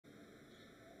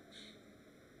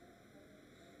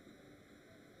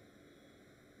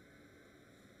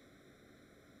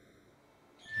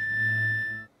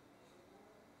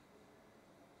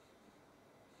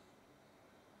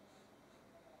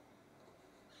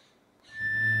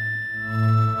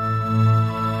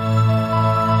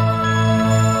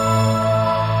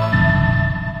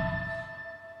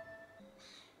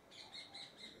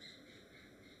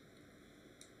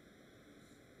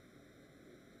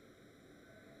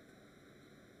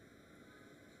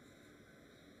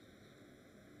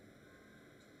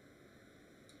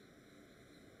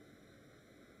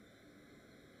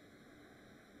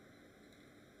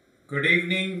Good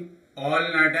evening, all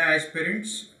Nata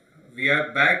aspirants. We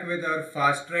are back with our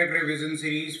fast track revision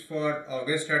series for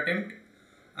August attempt,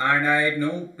 and I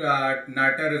know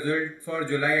Nata result for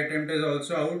July attempt is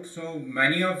also out. So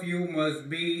many of you must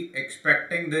be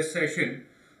expecting this session.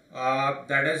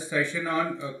 That is session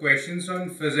on questions on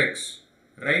physics,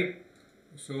 right?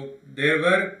 So there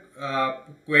were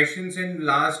questions in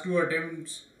last two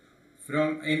attempts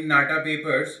from in Nata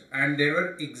papers, and there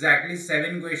were exactly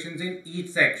 7 questions in each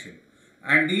section,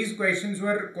 and these questions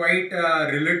were quite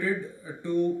related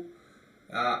to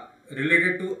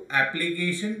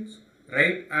applications,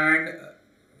 right? And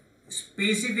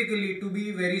specifically, to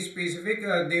be very specific,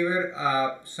 they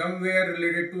were somewhere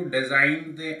related to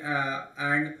design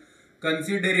and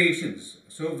considerations.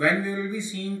 So when we will be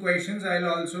seeing questions,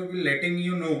 I'll also be letting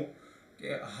you know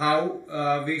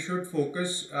how we should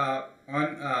focus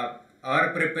on our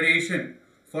preparation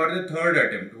for the third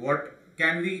attempt. What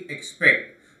can we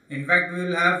expect? In fact, we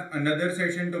will have another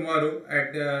session tomorrow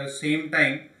at the same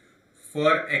time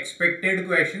for expected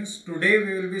questions. Today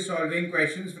we will be solving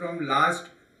questions from last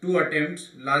two attempts,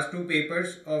 last two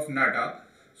papers of Nata.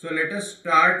 So let us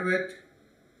start with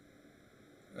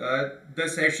the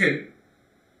session.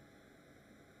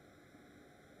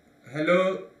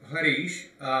 Hello Harish,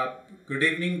 good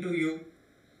evening to you.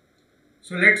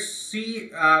 So let's see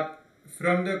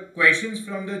from the questions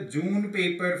from the June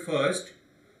paper first.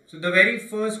 So the very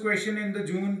first question in the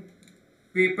June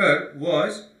paper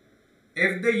was,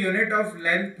 if the unit of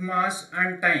length, mass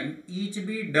and time each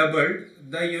be doubled,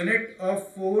 the unit of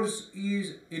force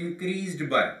is increased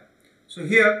by. So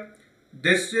here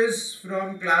this is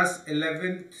from class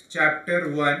 11th chapter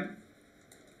 1,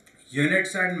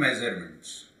 units and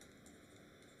measurements.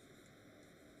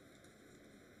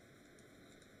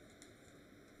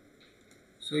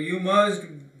 So you must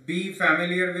be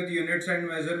familiar with units and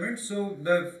measurements. So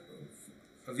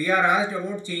we are asked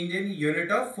about change in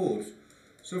unit of force.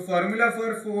 So formula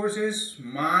for force is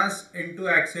mass into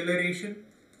acceleration,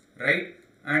 right?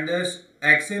 And this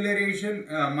acceleration,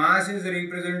 mass is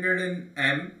represented in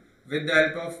m with the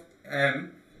help of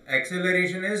m.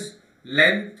 Acceleration is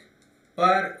length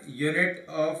per unit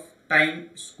of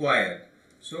time square.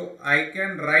 So I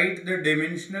can write the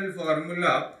dimensional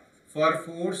formula for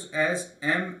force as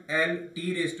ml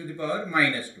t raised to the power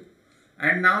minus 2.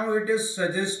 And now it is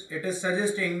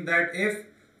suggesting that if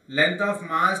length of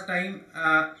mass time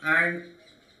and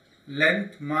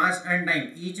length, mass and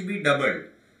time each be doubled.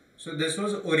 So this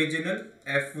was original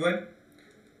F1.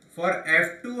 For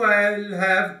F2 I will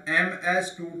have m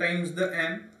as 2 times the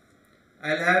m,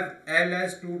 I will have L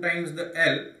as 2 times the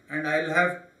L, and I will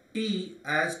have T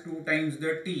as 2 times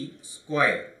the T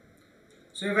square.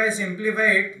 So if I simplify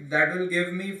it, that will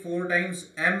give me 4 times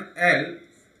ml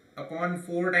upon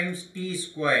 4 times t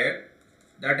square.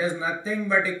 That is nothing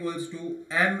but equals to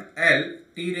ml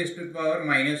t raised to the power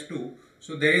minus 2.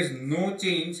 So there is no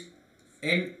change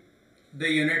in the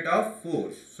unit of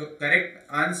force. So correct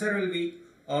answer will be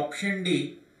option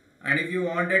D. And if you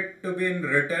want it to be in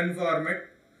written format,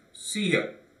 see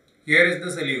here. Here is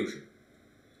the solution.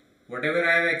 Whatever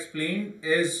I have explained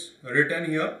is written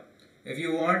here. If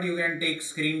you want, you can take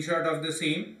screenshot of the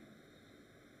same,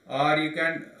 or you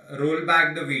can roll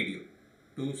back the video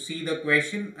to see the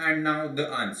question and now the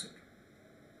answer.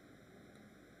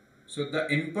 So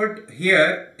the input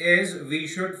here is we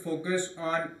should focus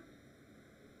on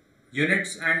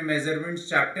units and measurements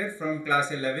chapter from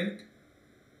class 11th.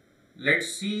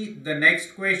 Let's see the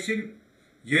next question.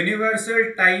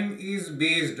 Universal time is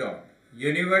based on.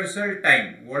 Universal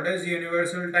time. What is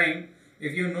universal time?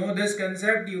 If you know this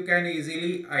concept, you can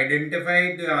easily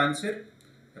identify the answer,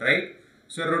 right?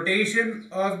 So rotation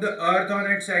of the earth on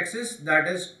its axis, that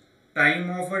is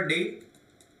time of a day.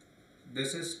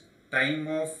 This is time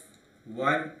of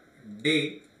 1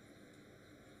 day.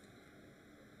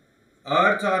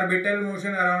 Earth's orbital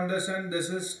motion around the sun, this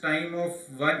is time of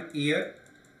 1 year.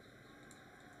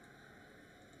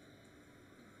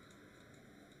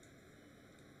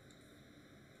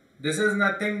 This is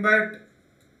nothing but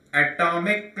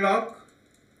atomic clock.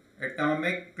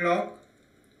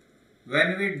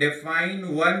 When we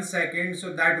define 1 second,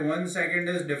 so that 1 second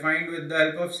is defined with the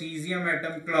help of cesium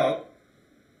atom clock.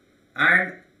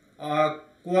 And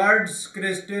quartz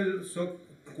crystal, so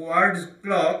quartz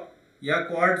clock, yeah,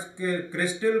 quartz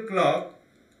crystal clock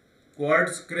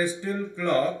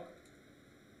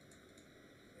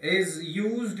is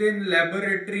used in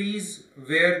laboratories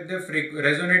where the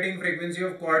resonating frequency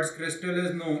of quartz crystal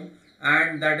is known,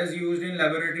 and that is used in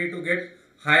laboratory to get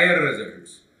higher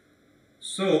results.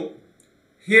 So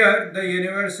here the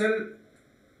universal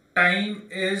time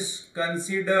is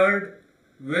considered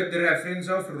with reference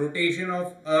of rotation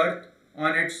of earth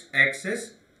on its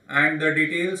axis, and the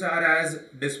details are as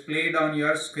displayed on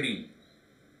your screen.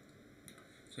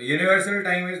 So universal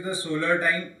time is the solar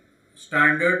time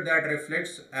standard that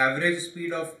reflects average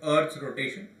speed of earth's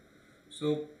rotation.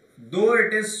 So though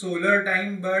it is solar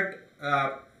time, but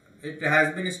it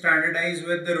has been standardized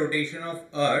with the rotation of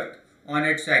earth on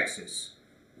its axis,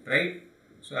 right?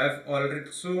 So I have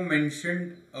also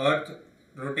mentioned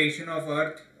rotation of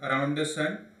earth around the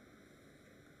sun,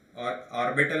 or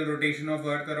orbital rotation of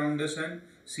earth around the sun,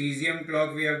 cesium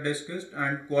clock we have discussed,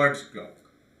 and quartz clock,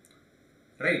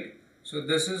 right? So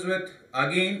this is with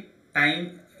again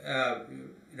time,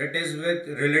 it is with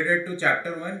related to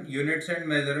chapter 1, units and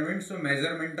measurements. So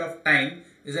measurement of time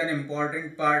is an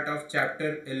important part of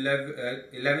chapter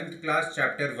 11th class,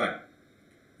 chapter 1,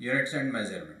 units and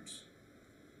measurements,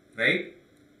 right?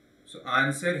 So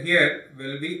answer here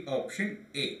will be option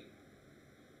A.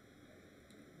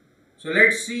 So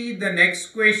let's see the next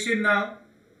question now.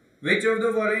 Which of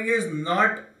the following is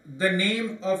not the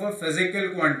name of a physical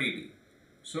quantity?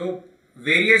 So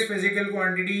various physical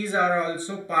quantities are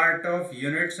also part of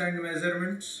units and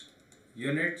measurements.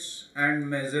 Units and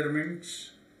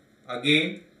measurements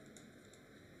again,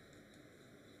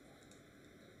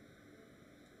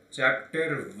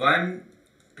 chapter 1,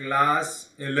 class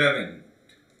 11.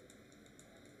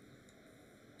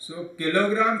 So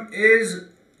kilogram is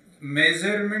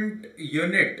measurement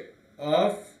unit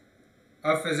of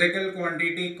a physical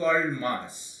quantity called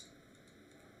mass.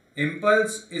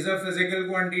 Impulse is a physical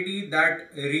quantity that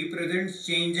represents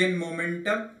change in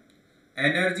momentum.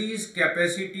 Energy is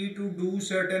capacity to do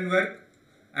certain work,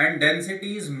 and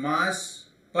density is mass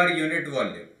per unit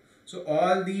volume. So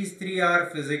all these three are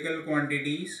physical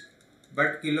quantities,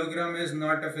 but kilogram is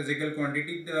not a physical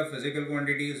quantity. The physical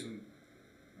quantity is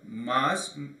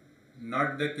mass,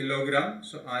 not the kilogram.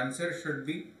 So answer should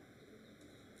be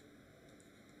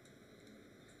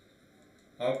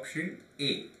option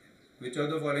A. Which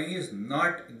of the following is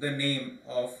not the name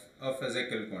of a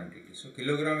physical quantity? So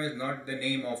kilogram is not the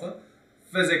name of a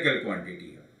physical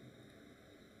quantity.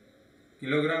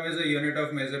 Kilogram is a unit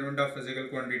of measurement of physical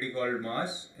quantity called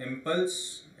mass.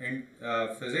 Impulse in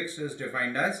physics is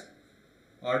defined as,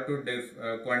 or to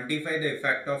quantify the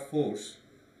effect of force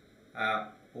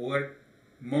over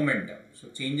momentum. So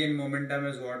change in momentum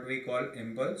is what we call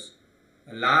impulse.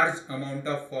 A large amount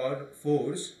of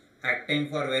force acting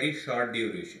for very short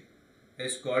duration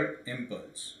is called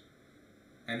impulse.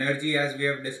 Energy, as we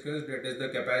have discussed, it is the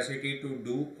capacity to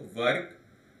do work,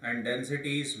 and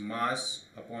density is mass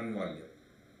upon volume.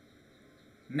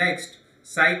 Next,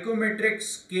 psychometric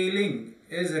scaling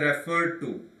is referred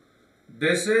to.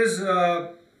 This is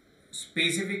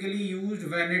specifically used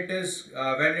when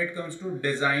it comes to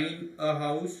design a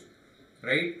house,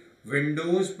 right?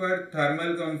 Windows per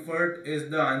thermal comfort is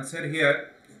the answer here.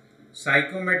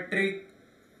 Psychometric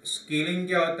scaling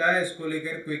क्या होता है, इसको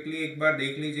लेकर quickly एक बार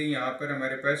देख लीजिए. यहाँ पर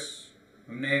हमारे पास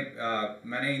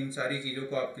मैंने इन सारी चीज़ों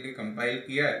को आपके लिए कंपाइल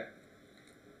किया है.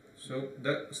 सो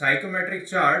द साइकोमेट्रिक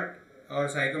चार्ट और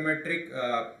psychometric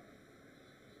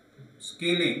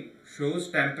scaling shows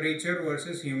temperature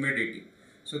versus humidity.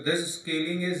 So this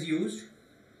scaling is used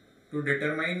to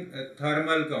determine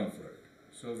thermal comfort.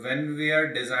 So when we are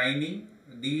designing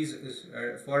these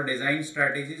for design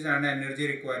strategies and energy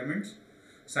requirements,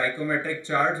 psychometric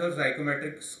charts or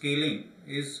psychometric scaling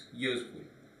is useful,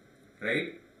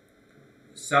 right?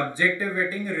 Subjective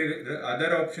weighting,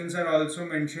 other options are also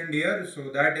mentioned here, so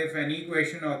that if any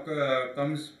question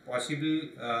comes possible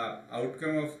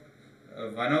outcome of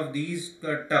one of these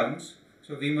terms,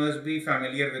 so we must be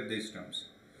familiar with these terms.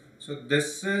 So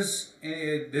this is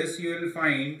this you will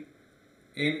find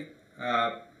in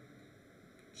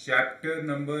chapter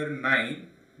number 9,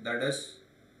 that is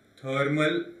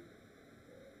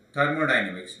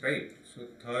thermodynamics, right? So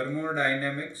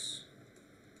thermodynamics,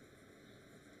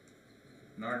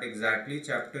 not exactly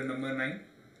chapter number 9,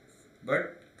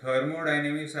 but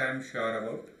thermodynamics I am sure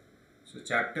about. So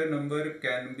chapter number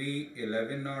can be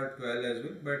 11 or 12 as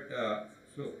well, but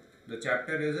so the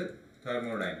chapter is a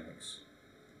thermodynamics,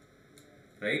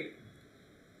 right?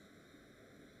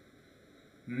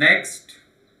 Next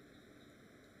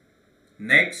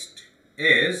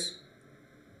is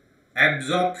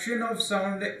absorption of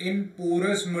sound in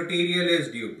porous material is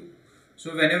due to.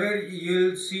 So whenever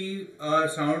you'll see a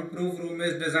soundproof room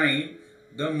is designed,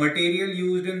 the material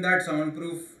used in that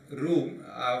soundproof room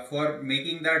for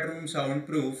making that room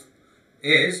soundproof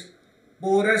is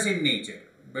porous in nature,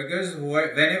 because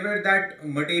whenever that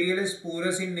material is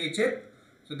porous in nature,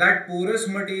 so that porous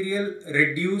material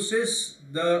reduces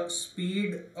the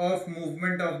speed of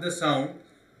movement of the sound,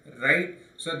 right?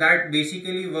 So that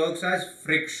basically works as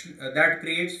friction, that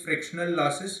creates frictional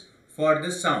losses for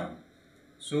the sound.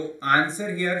 So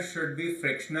answer here should be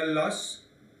frictional loss,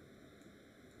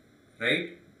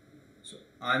 right? So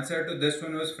answer to this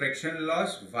one was friction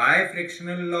loss. Why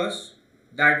frictional loss?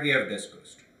 That we have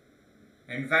discussed.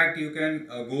 In fact, you can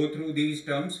go through these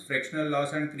terms, frictional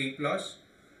loss and creep loss.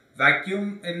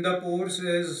 Vacuum in the pores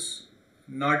is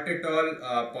not at all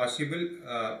possible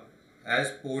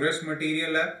as porous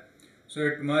material. So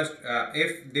it must,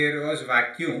 if there was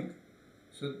vacuum,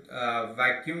 so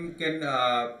vacuum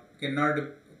cannot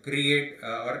create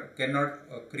or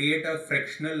cannot create a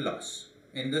frictional loss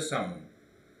in the sound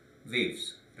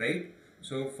waves, right?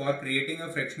 So for creating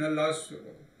a frictional loss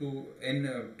in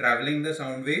traveling the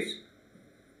sound waves,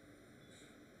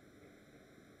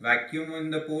 vacuum in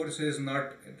the pores is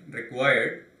not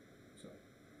required. So,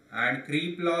 and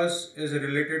creep loss is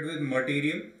related with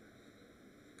material.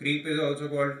 Creep is also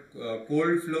called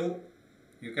cold flow.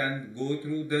 You can go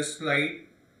through this slide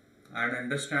and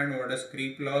understand what is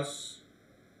creep loss.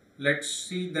 Let's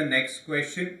see the next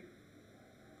question.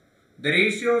 The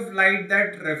ratio of light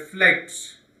that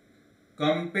reflects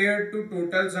compared to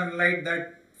total sunlight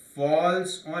that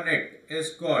falls on it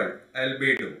is called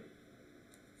albedo.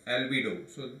 Albedo.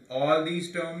 So all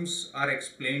these terms are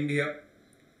explained here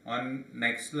on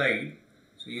next slide.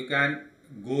 So you can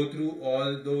go through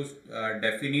all those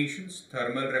definitions: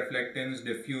 thermal reflectance,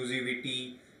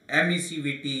 diffusivity,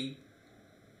 emissivity.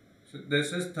 So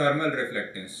this is thermal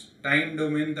reflectance. Time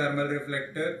domain thermal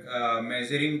reflector,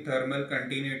 measuring thermal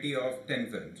continuity of thin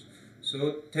films.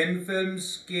 So thin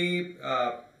films के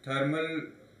thermal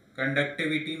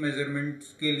conductivity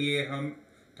measurements के लिए हम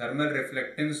thermal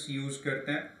reflectance use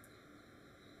करते हैं,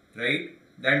 right?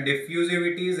 Then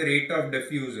diffusivity is rate of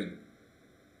diffusion.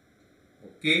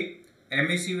 Okay.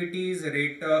 Emissivity is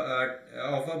rate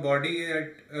of a body at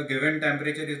a given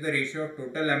temperature is the ratio of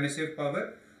total emissive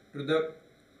power to the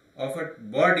of a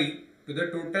body to the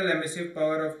total emissive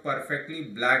power of perfectly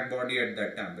black body at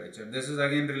that temperature. This is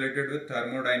again related with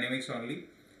thermodynamics only.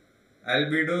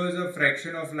 Albedo is a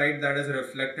fraction of light that is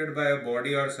reflected by a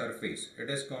body or surface. It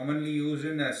is commonly used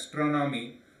in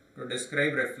astronomy to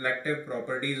describe reflective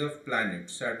properties of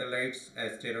planets, satellites,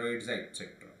 asteroids, etc.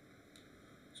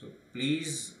 So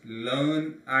please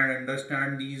learn and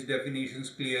understand these definitions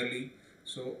clearly,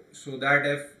 so that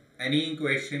if any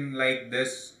question like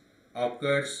this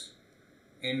occurs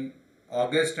in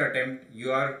August attempt,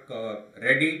 you are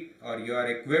ready or you are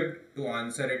equipped to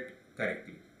answer it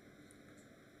correctly.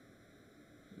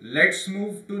 Let's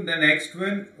move to the next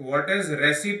one. What is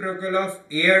reciprocal of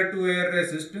air to air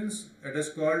resistance? It is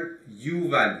called U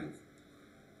value.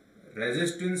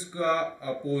 Resistance का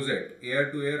opposite,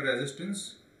 air to air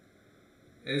resistance,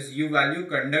 is U value.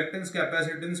 Conductance,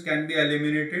 capacitance can be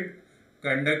eliminated.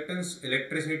 Conductance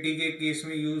electricity के case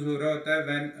में use हो रहा होता है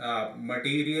when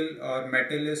material or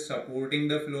metal is supporting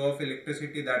the flow of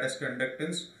electricity, that is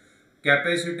conductance.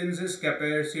 Capacitance is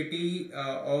capacity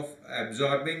of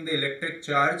absorbing the electric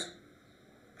charge,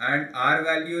 and R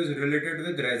value is related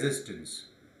with resistance.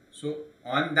 So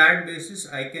on that basis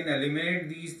I can eliminate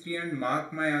these three and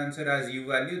mark my answer as U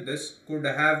value. This could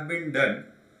have been done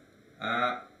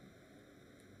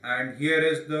and here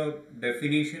is the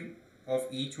definition of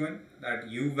each one, that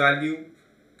U value,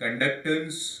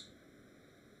 conductance,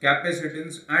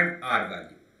 capacitance and R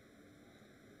value.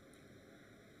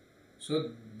 So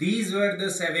these were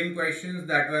the 7 questions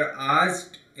that were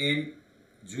asked in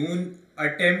June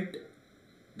attempt,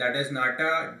 that is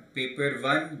Nata paper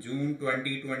 1 June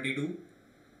 2022,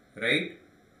 right?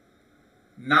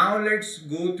 Now let's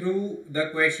go through the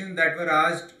questions that were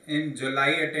asked in July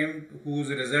attempt whose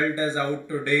result is out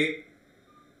today.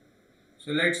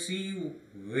 So let's see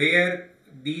where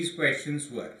these questions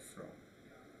were from.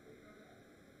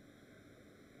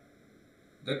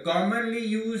 The commonly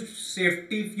used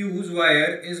safety fuse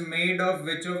wire is made of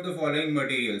which of the following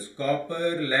materials?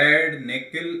 Copper, lead,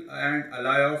 nickel and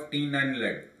alloy of tin and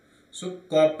lead. So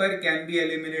copper can be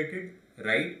eliminated,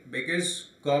 right? Because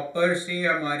copper से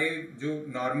हमारे जो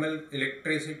normal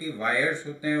electricity wires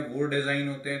होते हैं वो design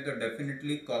होते हैं, तो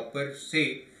definitely copper से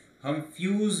हम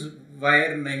fuse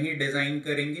wire नहीं design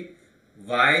करेंगे.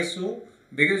 Why so?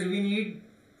 Because we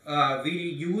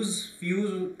use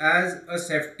fuse as a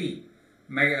safety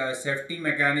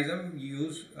mechanism.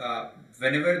 Use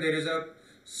whenever there is a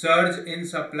surge in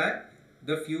supply,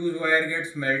 the fuse wire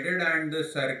gets melted and the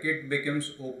circuit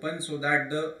becomes open, so that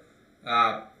the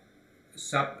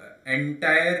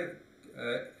entire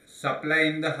supply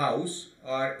in the house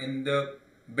or in the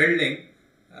building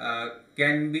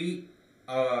can be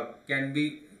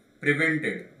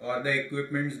prevented, or the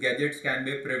equipments, gadgets can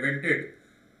be prevented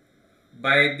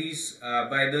by the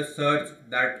surge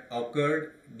that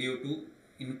occurred due to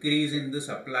increase in the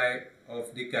supply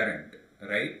of the current,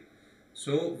 right?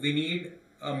 So we need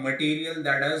a material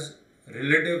that has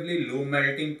relatively low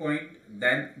melting point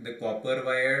than the copper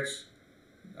wires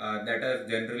that are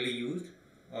generally used,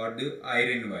 or the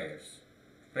iron wires,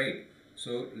 right?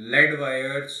 So lead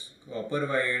wires, copper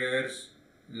wires,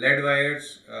 lead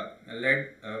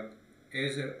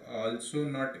is also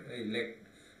not like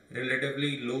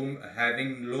relatively low,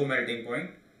 having low melting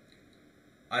point.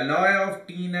 Alloy of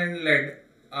tin and lead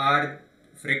are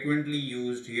frequently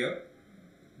used here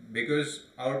because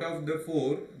out of the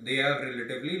four they have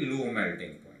relatively low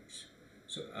melting points.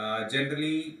 So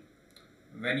generally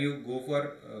when you go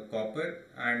for copper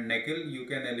and nickel, you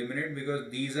can eliminate because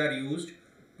these are used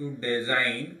to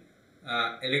design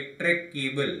electric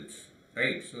cables,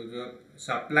 right? So the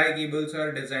supply cables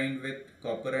are designed with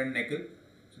copper and nickel,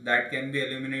 so that can be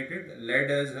eliminated. Lead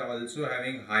is also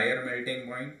having higher melting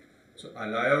point, so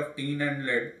alloy of tin and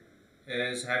lead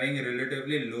is having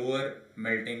relatively lower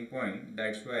melting point.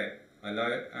 That's why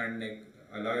alloy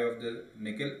of the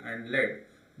nickel and lead,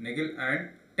 nickel and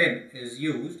tin is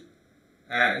used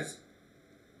as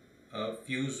a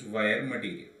fuse wire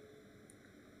material.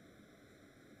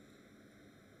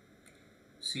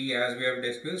 See, as we have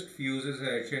discussed, fuse is an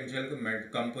essential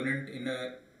component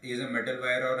is a metal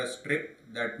wire or a strip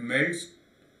that melts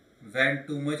when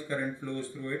too much current flows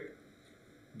through it,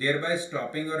 thereby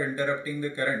stopping or interrupting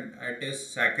the current at a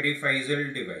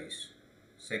sacrificial device.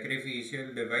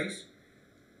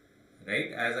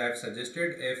 Right? As I have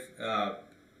suggested, if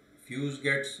fuse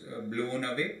gets blown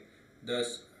away,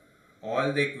 thus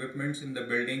all the equipments in the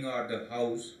building or the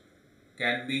house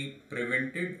can be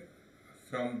prevented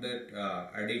from that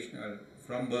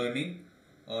from burning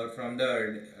or from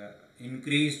the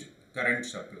increased current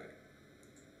supply,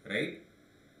 right?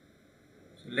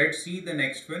 So let's see the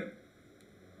next one.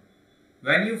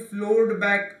 When you float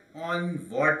back on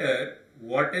water,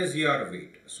 what is your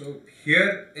weight? So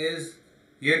here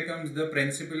comes the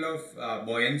principle of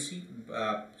buoyancy,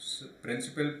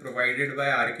 principle provided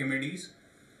by Archimedes.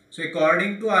 So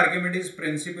according to Archimedes'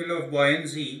 principle of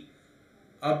buoyancy,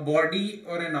 a body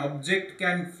or an object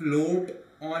can float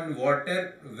on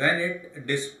water when it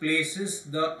displaces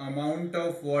the amount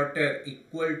of water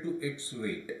equal to its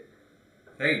weight,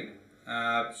 right?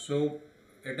 So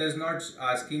it is not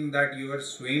asking that you are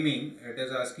swimming, it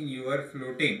is asking you are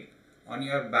floating on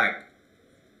your back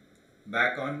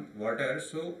on water.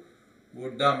 So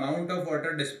would the amount of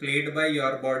water displayed by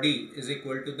your body is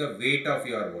equal to the weight of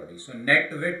your body. So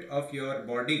net weight of your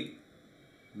body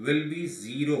will be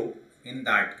 0 in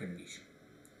that condition,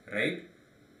 right?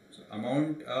 So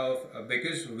amount of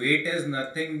because weight is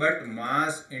nothing but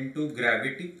mass into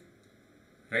gravity,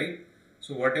 right?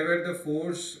 So whatever the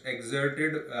force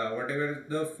exerted, whatever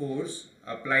the force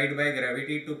applied by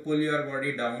gravity to pull your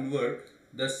body downward,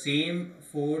 the same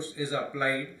force is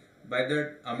applied by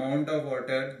the amount of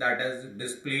water that is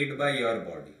displayed by your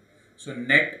body. So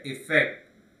net effect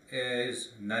is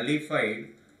nullified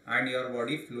and your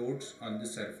body floats on the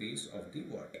surface of the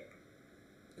water,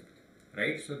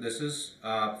 right? So this is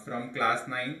from class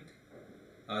 9th,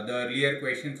 the earlier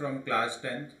question from class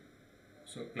 10th.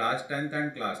 So class 10th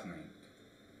and class 9th.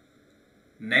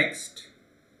 Next,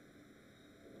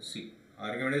 see,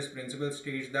 Archimedes' principle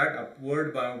states that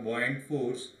upward buoyant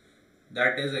force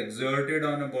that is exerted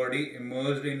on a body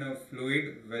immersed in a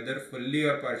fluid, whether fully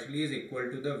or partially, is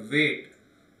equal to the weight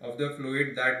of the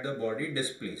fluid that the body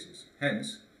displaces.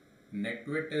 Hence, net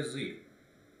weight is 0.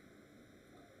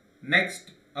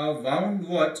 Next, a wound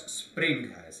watch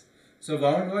spring has. So,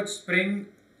 wound watch spring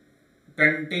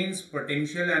contains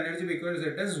potential energy because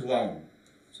it is wound.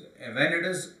 So, when it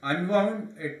is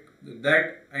unwound,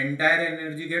 that entire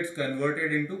energy gets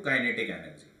converted into kinetic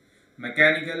energy.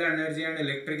 Mechanical energy and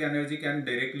electric energy can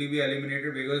directly be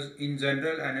eliminated because in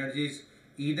general energy is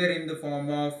either in the form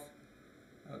of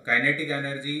kinetic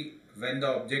energy when the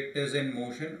object is in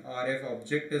motion, or if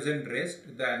object is in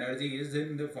rest, the energy is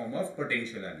in the form of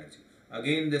potential energy.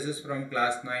 Again, this is from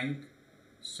class 9th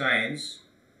science.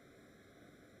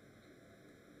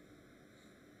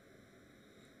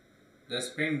 The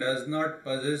spring does not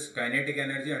possess kinetic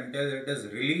energy until it is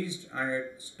released and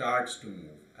it starts to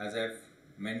move. As I have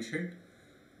mentioned,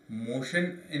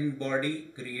 motion in body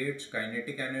creates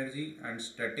kinetic energy and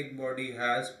static body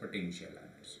has potential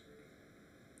energy.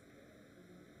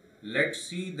 Let's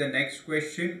see the next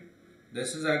question.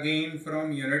 This is again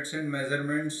from Units and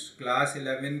Measurements, class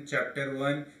 11, chapter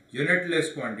 1,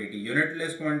 unitless quantity.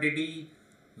 Unitless quantity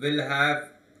will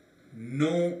have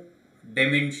no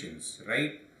dimensions,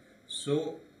 right?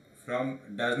 So from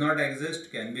does not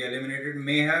exist can be eliminated.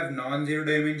 May have non-zero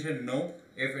dimension, no.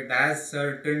 If it has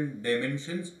certain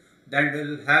dimensions, then it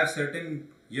will have certain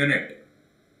unit.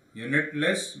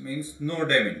 Unitless means no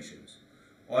dimensions.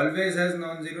 Always has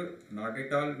non-zero, not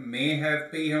at all. May have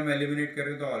पे ही हम eliminate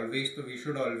करें तो always, तो we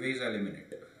should always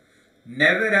eliminate.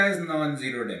 Never has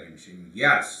non-zero dimension.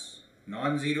 Yes,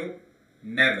 non-zero,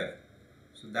 never.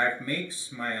 So that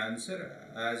makes my answer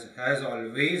as has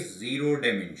always zero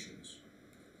dimensions.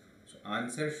 So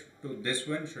answer to this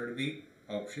one should be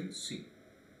option C.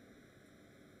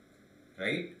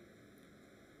 Right?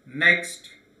 Next,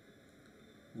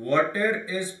 water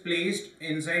is placed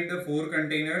inside the 4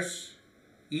 containers.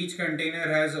 Each container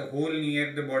has a hole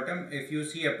near the bottom. If you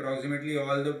see, approximately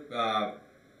all the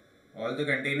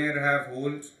container have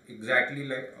holes exactly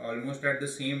like almost at the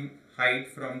same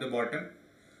height from the bottom.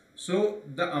 So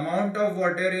the amount of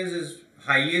water is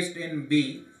highest in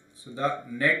B. So the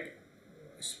net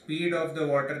speed of the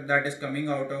water that is coming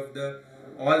out of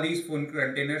all these 4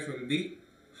 containers will be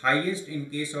highest in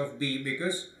case of B,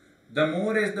 because the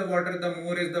more is the water, the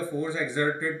more is the force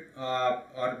exerted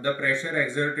or the pressure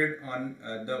exerted on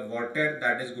the water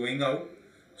that is going out.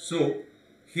 So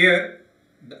here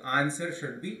the answer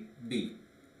should be B.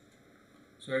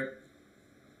 So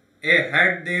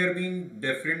had there been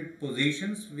different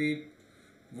positions, we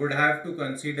would have to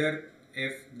consider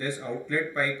if this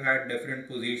outlet pipe had different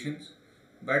positions,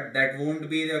 but that won't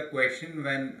be the question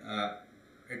when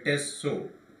it is so,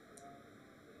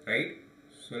 right?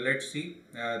 So let's see.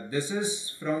 This is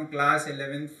from class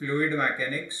 11 fluid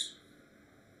mechanics.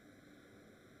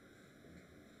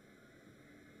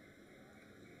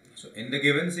 So in the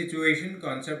given situation,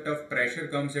 concept of pressure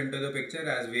comes into the picture.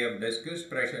 As we have discussed,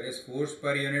 pressure is force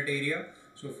per unit area.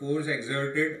 So force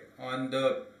exerted on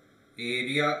the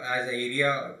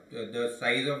area, the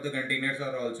size of the containers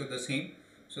are also the same.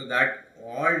 So that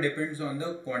all depends on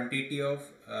the quantity of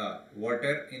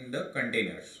water in the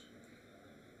containers.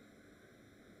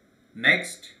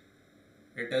 Next,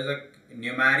 it is a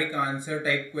numeric answer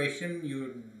type question.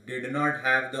 You did not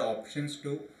have the options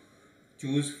to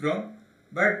choose from,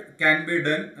 but can be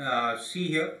done. See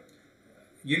here,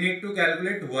 you need to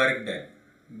calculate work done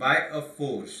by a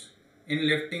force in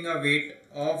lifting a weight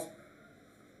of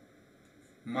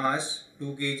mass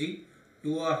 2 kg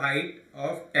to a height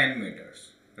of 10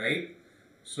 meters, right?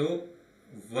 So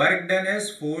work done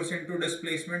is force into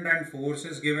displacement, and force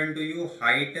is given to you,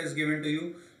 height is given to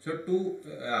you. So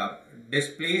to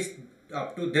displace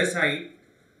up to this height,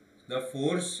 the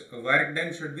force work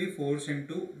done should be force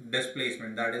into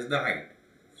displacement, that is the height.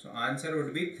 So answer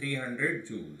would be 300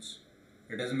 joules.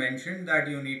 It is mentioned that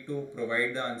you need to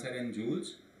provide the answer in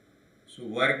joules. So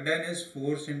work done is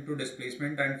force into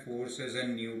displacement, and force is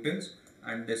in newtons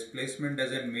and displacement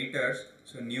is in meters.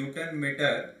 So Newton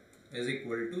meter is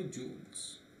equal to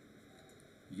joules.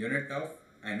 Unit of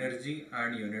energy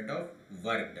and unit of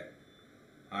work done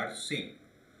are same.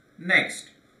 Next,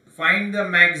 find the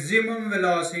maximum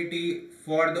velocity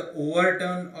for the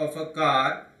overturn of a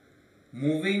car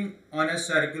moving on a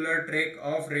circular track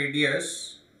of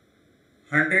radius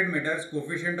 100 meters,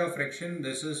 coefficient of friction.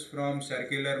 This is from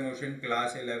circular motion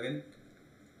class 11.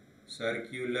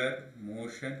 Circular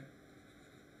motion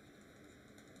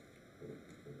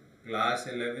class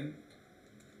 11,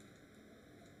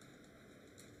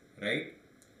 right?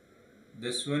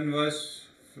 This one was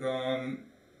from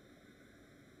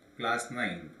class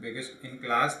 9, because in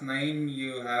class 9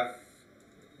 you have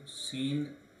seen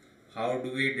how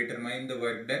do we determine the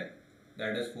work done,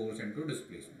 that is force into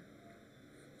displacement.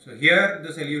 So here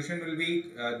the solution will be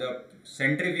the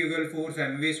centrifugal force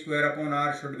mv square upon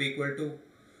r should be equal to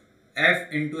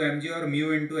F into mg or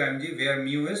mu into mg, where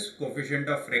mu is coefficient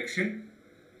of friction.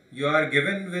 You are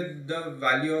given with the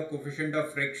value of coefficient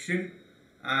of friction,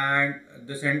 and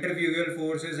the centrifugal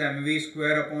force is mv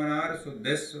square upon r. So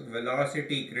this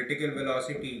velocity, critical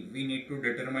velocity, we need to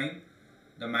determine.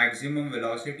 The maximum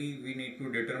velocity we need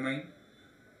to determine,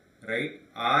 right?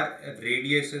 R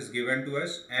radius is given to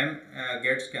us, m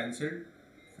gets cancelled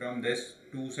from this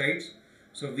two sides.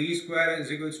 So v square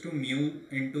is equals to mu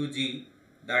into g.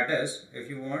 That is, if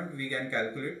you want, we can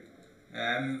calculate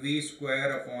mv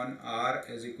square upon r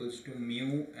is equals to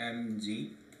mu mg.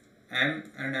 M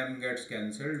and m gets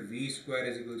cancelled. V square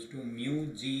is equals to mu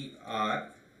g r.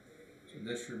 So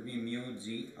this should be mu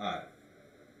g r,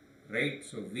 right?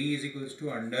 So v is equals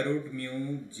to under root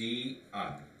mu g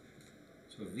r.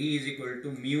 So v is equal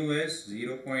to mu is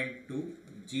 0.2,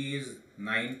 g is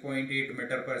 9.8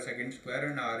 meter per second square,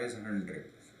 and r is 100.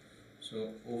 So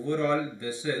overall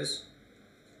this is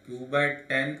 2 by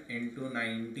 10 into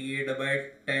 98 by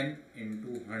 10 into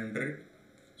 100.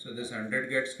 So this 100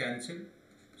 gets cancelled.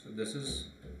 So this is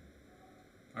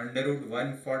under root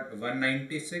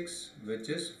 196, which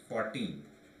is 14.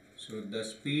 So the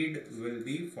speed will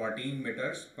be 14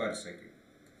 meters per second.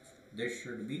 This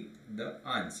should be the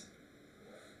answer.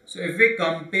 So if we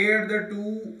compare the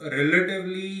two,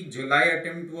 relatively July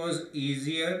attempt was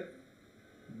easier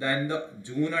than the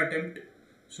June attempt.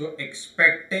 So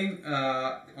expecting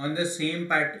on the same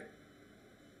pattern,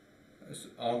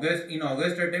 in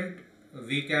August attempt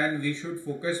we should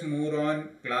focus more on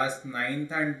class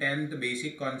 9th and 10th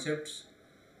basic concepts,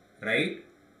 right?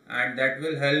 And that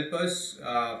will help us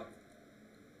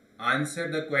answer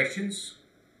the questions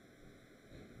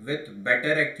with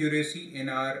better accuracy in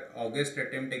our August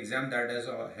attempt exam that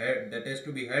is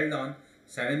to be held on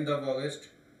 7th of August,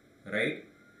 right?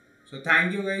 So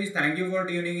thank you guys, thank you for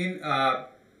tuning in.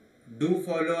 Do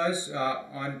follow us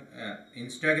on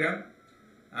Instagram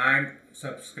and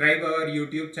subscribe our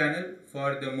YouTube channel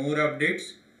for the more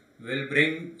updates. We'll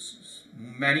bring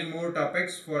many more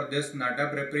topics for this NATA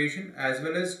preparation, as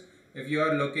well as if you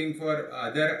are looking for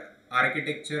other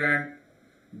architecture and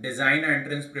design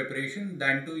entrance preparation,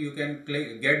 then too you can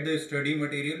get the study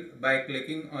material by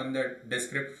clicking on the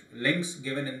links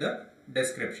given in the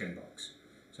description box.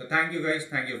 So thank you guys,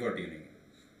 thank you for tuning in.